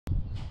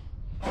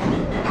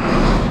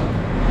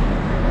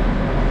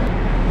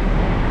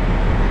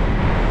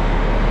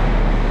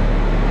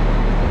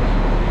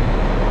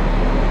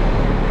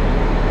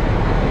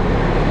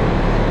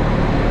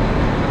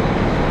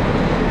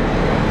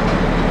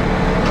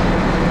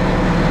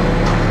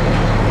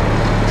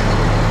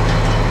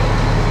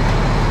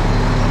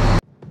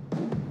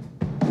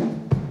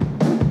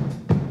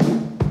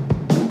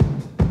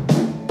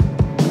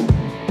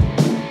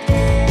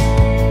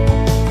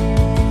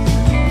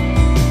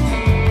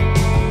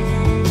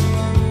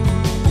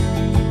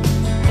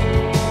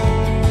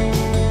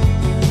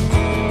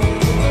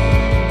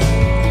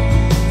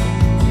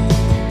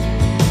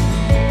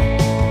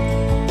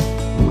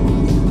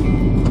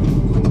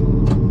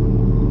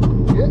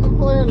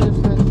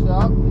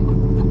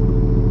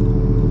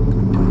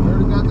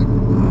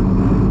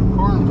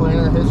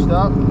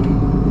up.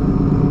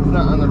 It's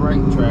not on the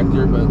right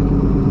tractor, but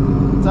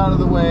it's out of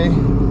the way.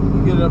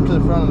 We get it up to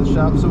the front of the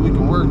shop so we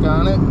can work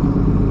on it.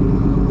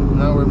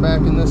 Now we're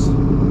backing this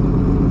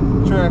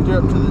tractor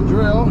up to the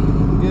drill,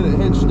 get it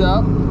hitched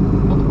up,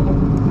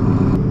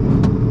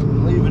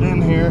 leave it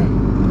in here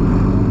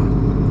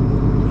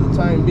for the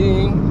time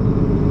being.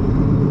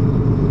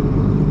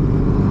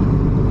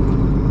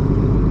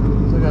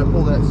 So I gotta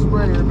pull that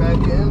sprayer back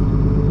in.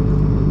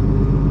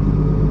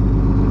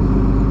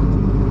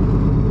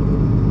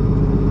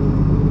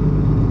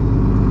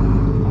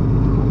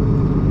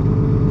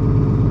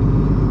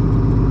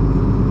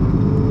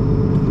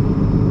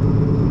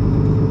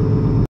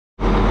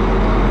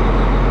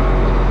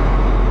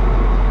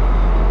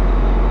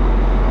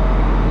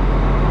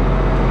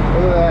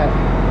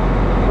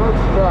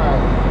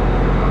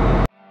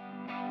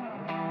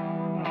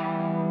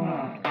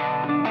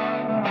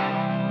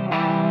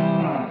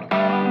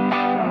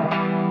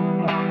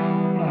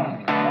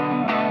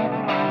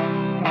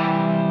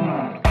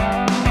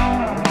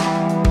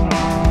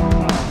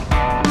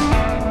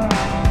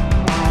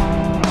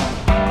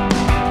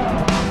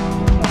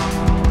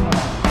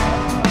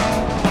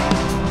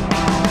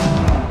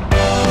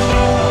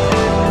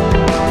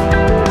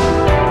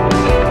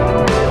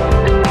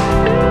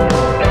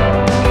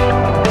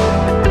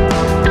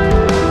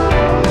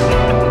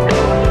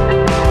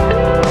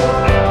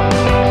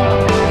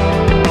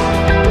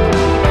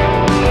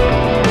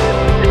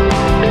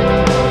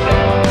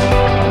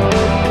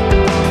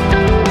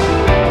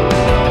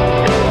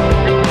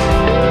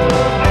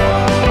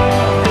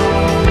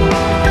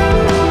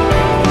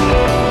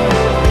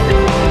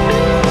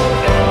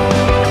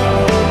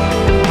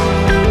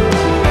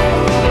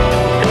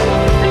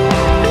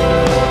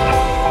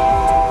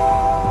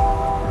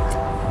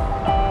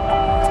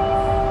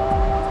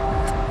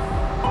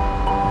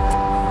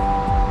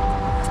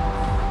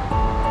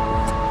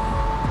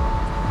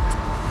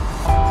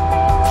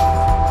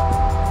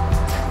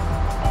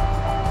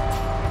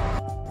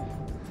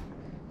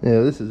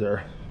 Yeah, this is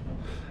the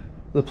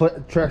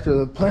tractor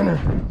the planter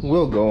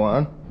will go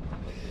on.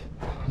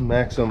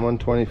 Maximum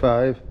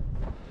 125.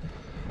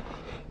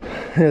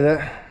 Yeah,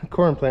 that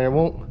corn planter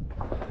won't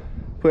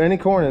put any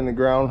corn in the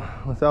ground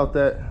without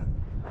that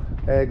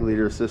ag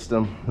leader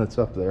system that's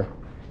up there.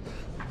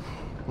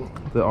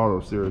 The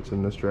auto steer that's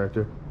in this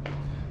tractor.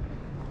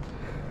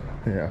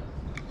 Yeah,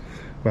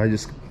 but I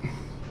just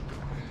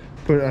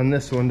put it on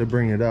this one to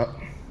bring it up.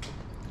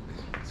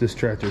 This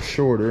tractor's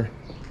shorter,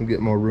 we'll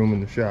get more room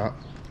in the shop.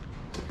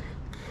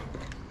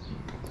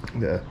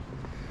 Yeah,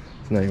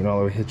 it's not even all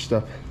the way hitched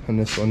up on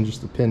this one,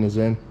 just the pin is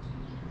in.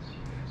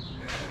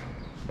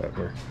 But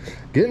we're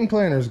getting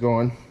planters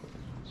going.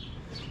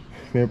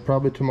 Maybe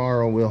probably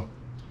tomorrow we'll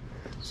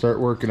start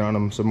working on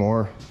them some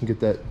more and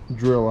get that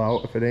drill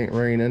out if it ain't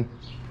raining.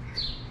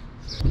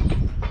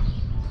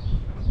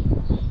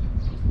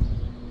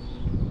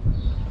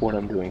 What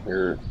I'm doing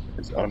here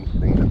is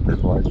unpinning the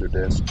fertilizer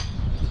disc.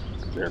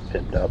 They're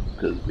pinned up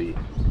because we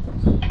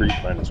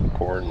replanted some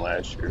corn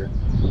last year,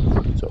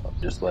 so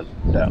I'm just letting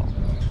them down.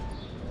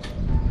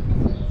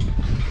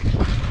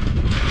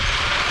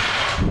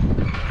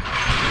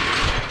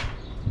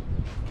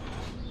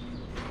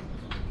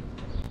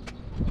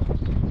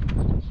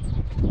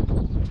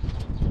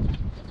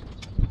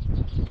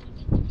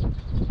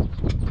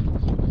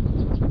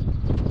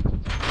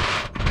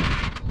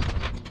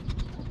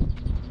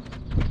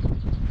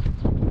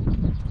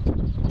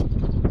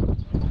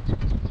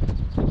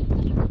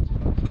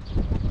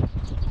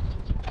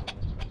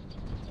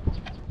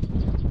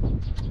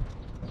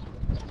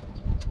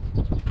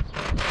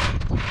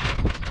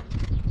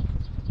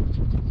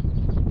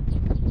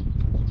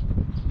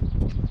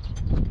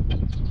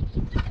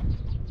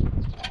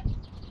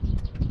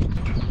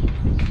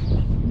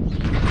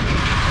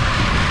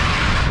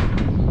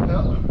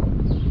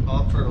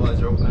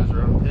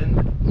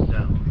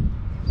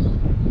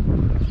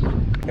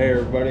 Hey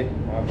everybody,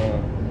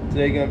 I'm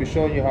today going to be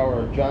showing you how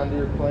our John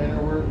Deere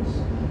planter works.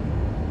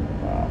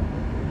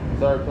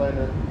 It's our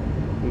planter.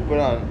 We put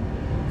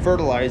on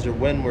fertilizer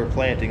when we're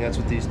planting. That's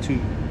what these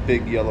two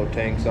big yellow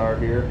tanks are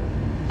here.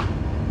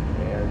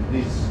 And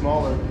these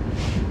smaller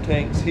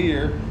tanks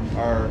here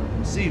are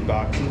seed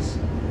boxes.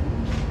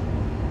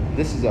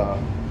 This is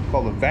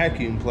called a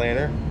vacuum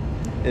planter.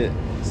 It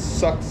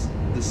sucks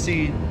the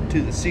seed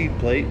to the seed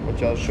plate,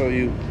 which I'll show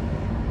you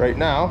right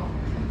now.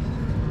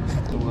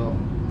 So we'll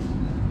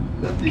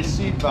lift these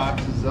seed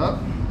boxes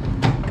up,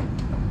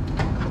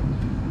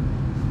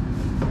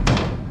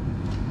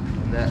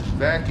 and that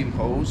vacuum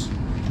hose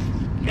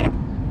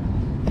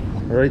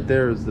right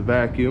there is the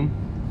vacuum,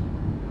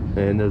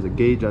 and there's a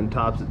gauge on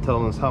top that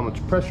tells us how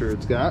much pressure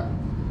it's got.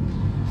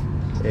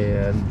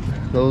 And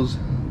those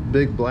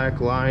big black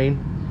line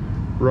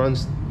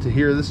runs to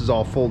here. This is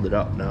all folded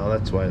up now,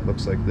 that's why it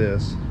looks like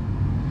this.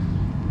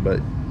 But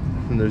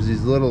and there's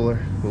these little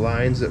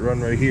lines that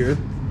run right here,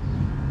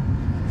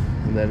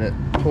 and then it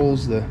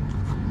pulls the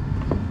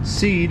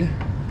seed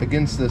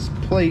against this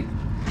plate,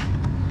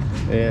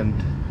 and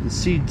the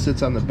seed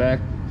sits on the back,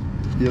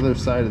 the other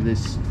side of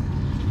this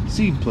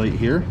seed plate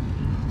here.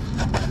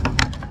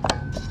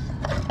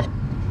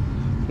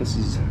 This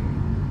is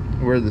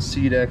where the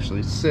seed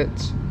actually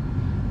sits.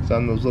 It's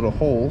on those little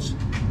holes.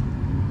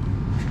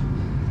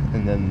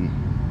 And then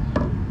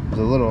there's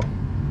a little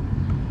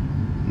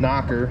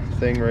knocker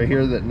thing right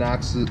here that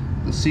knocks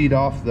the seed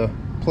off the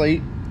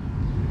plate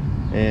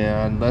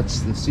and lets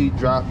the seed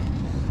drop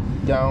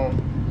down.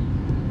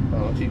 I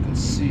don't know if you can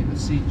see the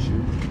seed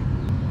chute.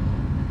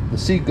 The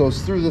seed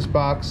goes through this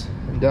box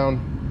and down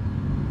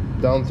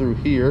through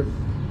here,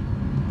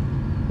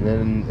 and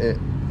then it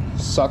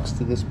sucks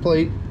to this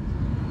plate.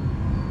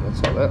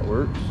 That's how that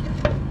works.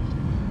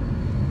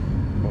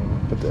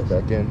 I'll put that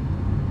back in.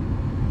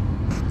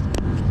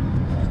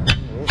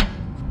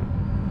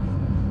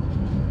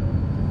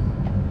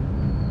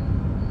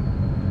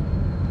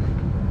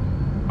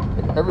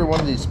 And every one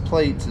of these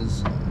plates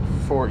is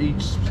for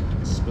each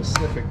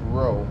specific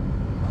row.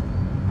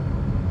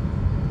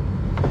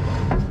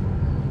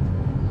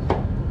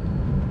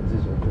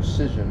 These are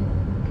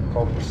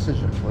called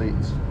precision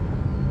plates.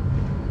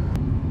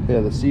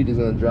 Yeah, the seed is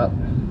going to drop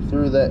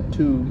through that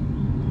tube.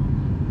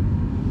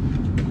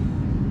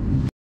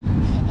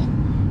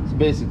 So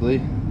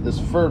basically, this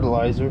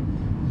fertilizer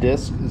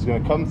disc is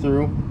going to come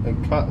through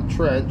and cut a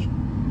trench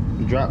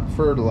and drop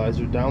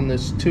fertilizer down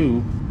this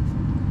tube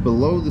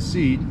below the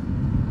seed,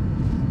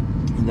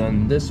 and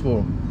then this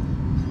will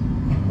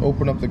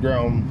open up the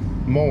ground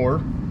more.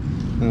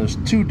 And there's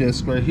two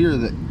discs right here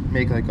that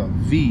make like a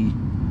V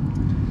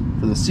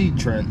for the seed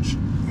trench.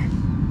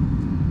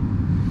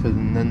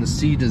 And then the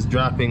seed is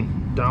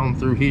dropping down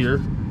through here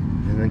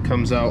and then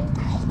comes out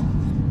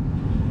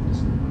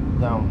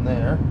down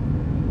there. I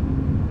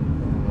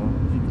don't know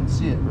if you can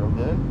see it real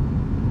good.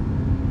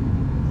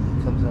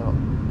 It comes out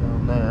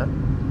down there.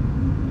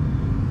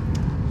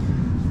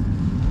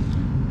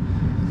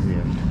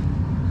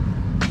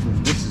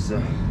 And this is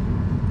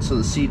so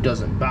the seed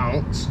doesn't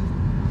bounce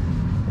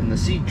in the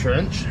seed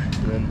trench.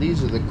 And then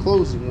these are the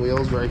closing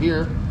wheels right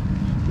here.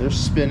 They're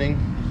spinning,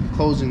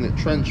 closing the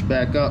trench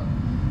back up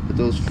that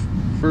those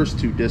first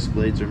two disc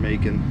blades are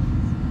making.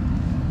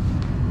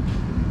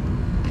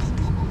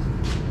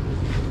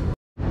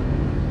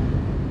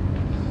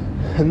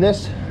 And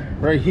this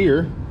right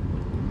here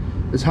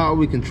is how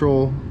we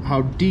control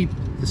how deep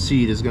the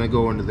seed is going to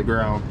go into the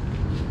ground.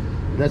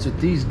 And that's what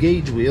these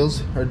gauge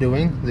wheels are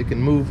doing. They can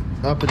move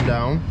up and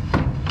down,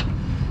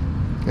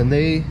 and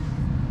they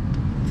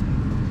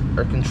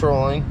are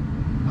controlling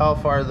how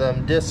far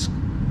them discs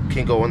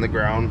can go in the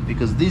ground,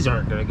 because these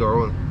aren't going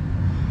to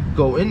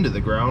go into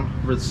the ground,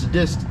 but the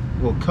disc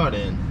will cut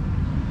in.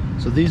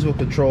 So these will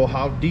control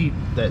how deep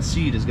that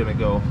seed is going to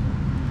go.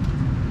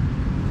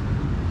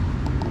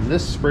 And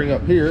this spring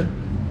up here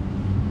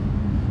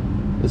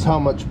is how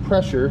much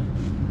pressure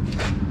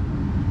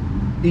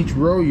each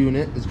row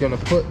unit is going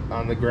to put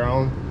on the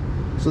ground.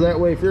 So that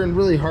way, if you're in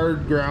really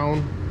hard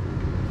ground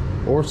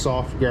or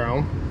soft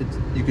ground,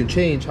 you can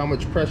change how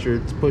much pressure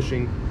it's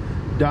pushing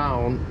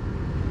down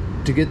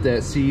to get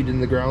that seed in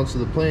the ground so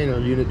the planter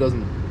unit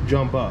doesn't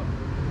jump up.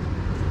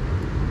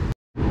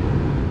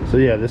 So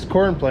yeah, this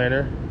corn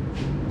planter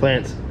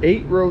plants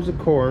 8 rows of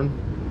corn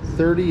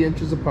 30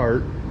 inches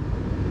apart,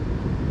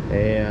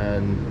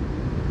 and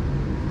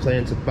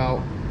plants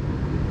about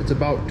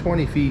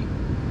 20 feet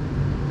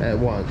at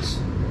once.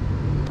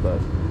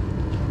 But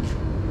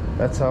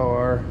that's how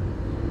our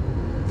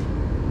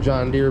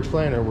John Deere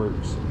planter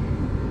works.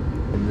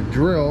 And the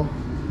drill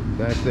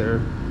back there,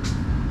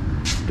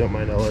 don't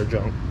mind all our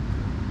junk,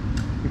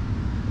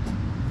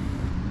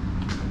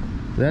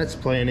 that's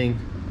planting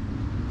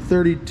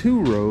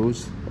 32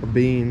 rows of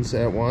beans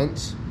at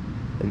once,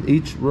 and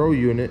each row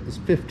unit is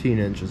 15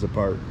 inches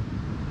apart.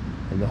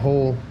 And the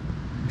whole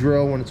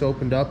drill, when it's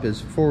opened up,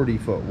 is 40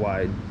 foot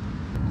wide.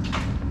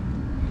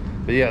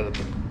 But yeah,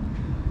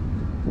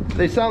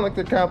 they sound like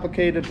they're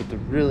complicated, but they're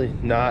really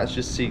not. It's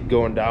just seed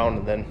going down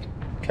and then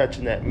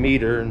catching that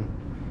meter and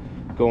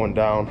going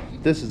down.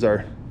 This is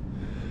our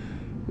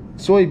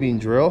soybean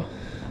drill,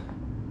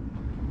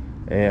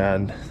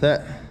 and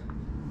that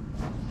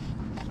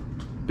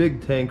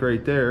big tank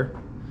right there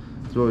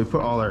is where we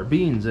put all our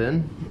beans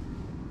in.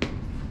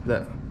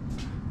 That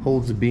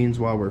holds the beans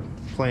while we're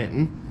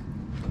planting.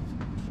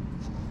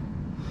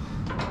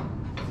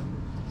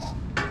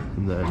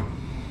 And then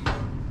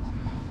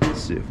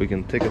let's see if we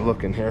can take a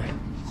look in here.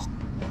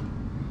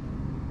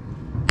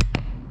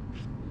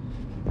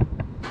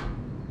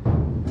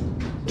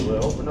 So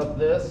we'll open up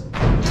this.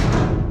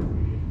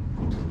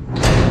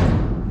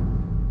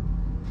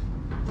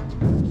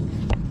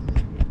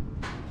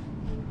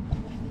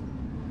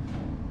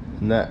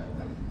 And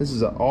this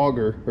is an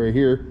auger right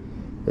here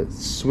that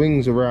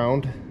swings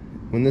around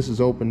when this is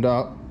opened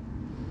up,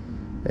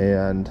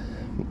 and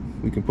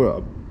we can put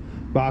a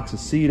box of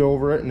seed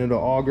over it and it'll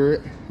auger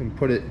it and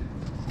put it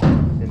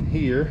in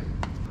here.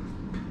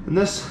 And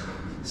this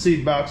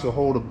seed box will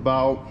hold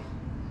about,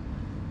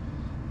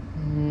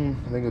 I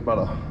think about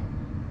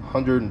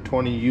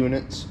 120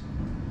 units,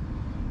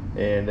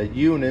 and a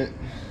unit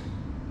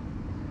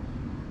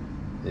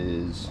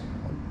is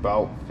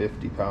about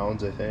 50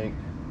 pounds, I think.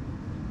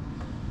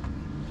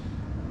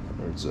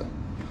 It's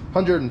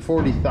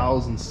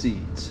 140,000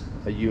 seeds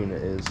a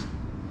unit is.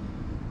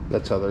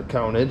 That's how they're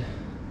counted.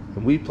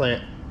 And we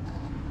plant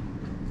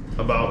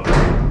about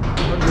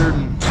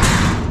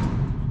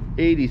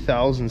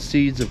 180,000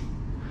 seeds of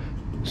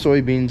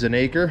soybeans an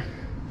acre.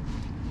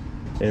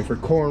 And for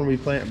corn, we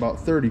plant about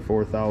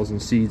 34,000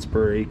 seeds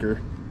per acre.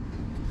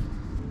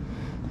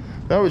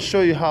 Now I would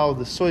show you how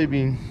the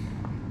soybean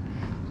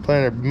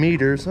planter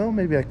meters. Oh,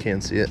 maybe I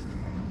can see it.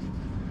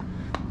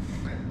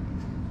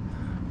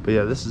 But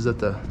yeah, this is at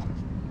the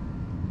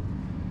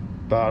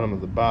bottom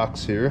of the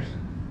box here.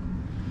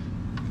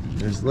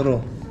 There's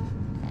little,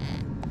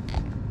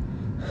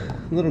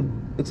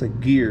 looks like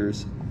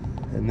gears,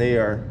 and they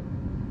are,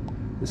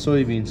 the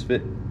soybeans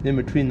fit in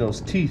between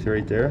those teeth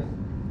right there,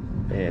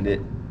 and it,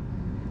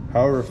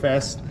 however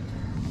fast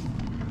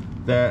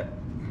that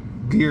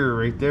gear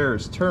right there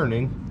is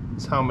turning,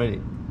 is how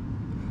many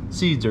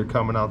seeds are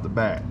coming out the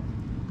back.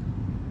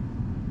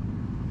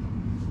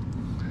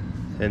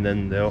 And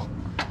then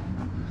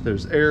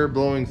there's air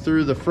blowing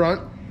through the front,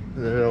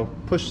 and then it'll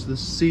push the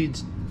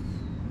seeds.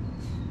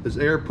 There's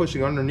air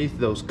pushing underneath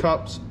those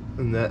cups,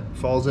 and that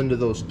falls into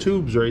those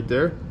tubes right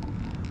there,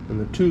 and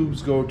the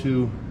tubes go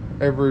to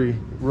every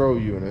row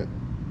unit.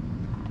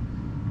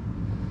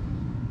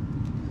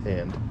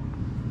 And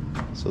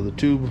so the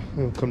tube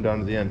will come down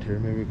to the end here.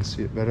 Maybe we can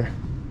see it better.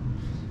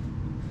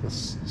 The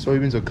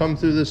soybeans will come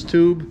through this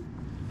tube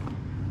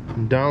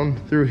and down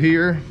through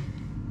here.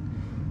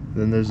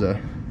 Then there's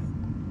a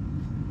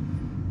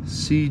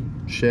seed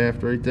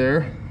shaft right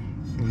there,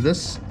 and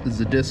this is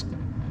the disc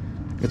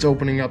that's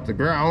opening up the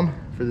ground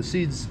for the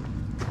seeds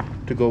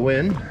to go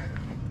in,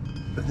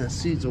 and the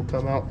seeds will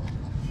come out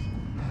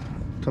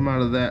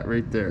of that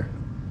right there,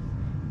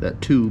 that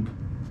tube.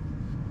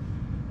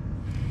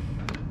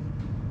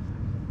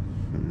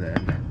 And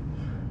then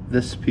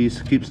this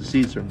piece keeps the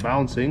seeds from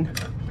bouncing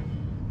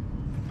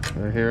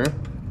right here.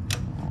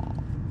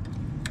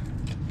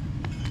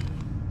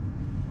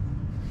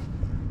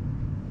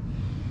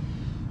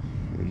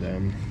 And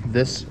then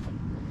this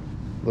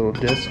little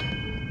disc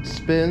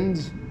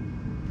spins,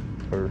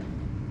 or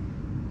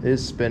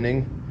is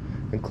spinning,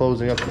 and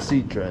closing up the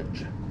seed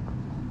trench.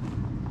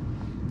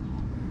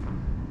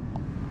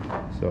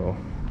 So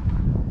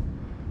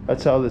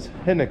that's how this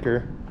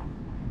Henniker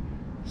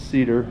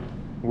seeder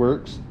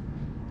works.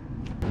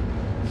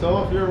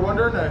 So if you're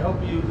wondering, I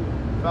hope you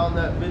found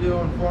that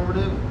video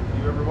informative.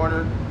 If you ever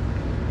wondered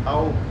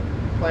how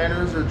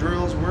planters or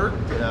drills work,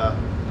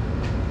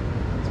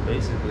 that's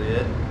basically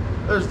it.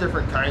 There's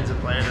different kinds of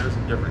planters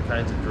and different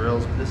kinds of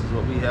drills, but this is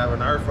what we have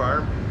on our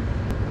farm.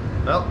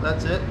 Well,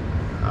 that's it.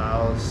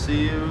 I'll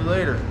see you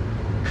later.